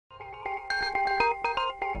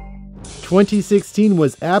2016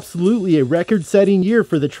 was absolutely a record-setting year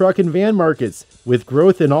for the truck and van markets, with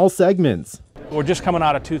growth in all segments. We're just coming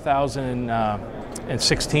out of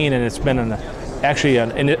 2016, and it's been actually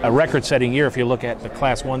a record-setting year if you look at the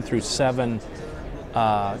Class 1 through 7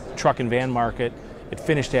 truck and van market. It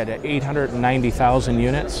finished at 890,000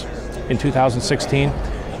 units in 2016.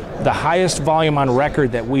 The highest volume on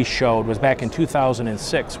record that we showed was back in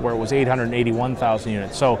 2006, where it was 881,000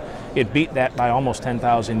 units. So it beat that by almost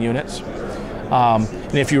 10,000 units.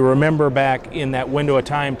 And if you remember back in that window of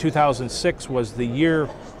time, 2006 was the year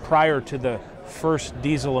prior to the first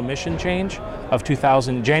diesel emission change of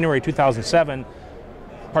January 2007.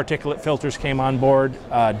 Particulate filters came on board,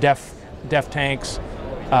 DEF tanks,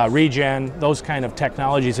 regen, those kind of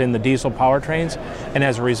technologies in the diesel powertrains. And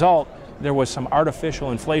as a result, there was some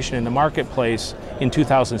artificial inflation in the marketplace in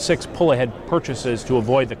 2006, pull-ahead purchases to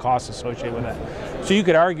avoid the costs associated with that. So you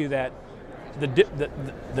could argue that the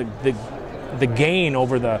gain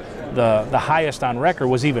over the highest on record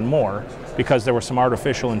was even more, because there was some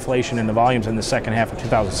artificial inflation in the volumes in the second half of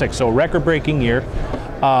 2006. So record-breaking year.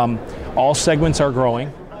 All segments are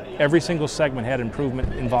growing. Every single segment had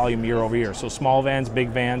improvement in volume year over year. So small vans, big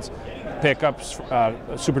vans, pickups,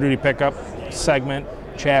 Super Duty pickup segment,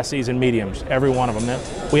 chassis and mediums, every one of them.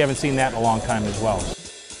 We haven't seen that in a long time as well.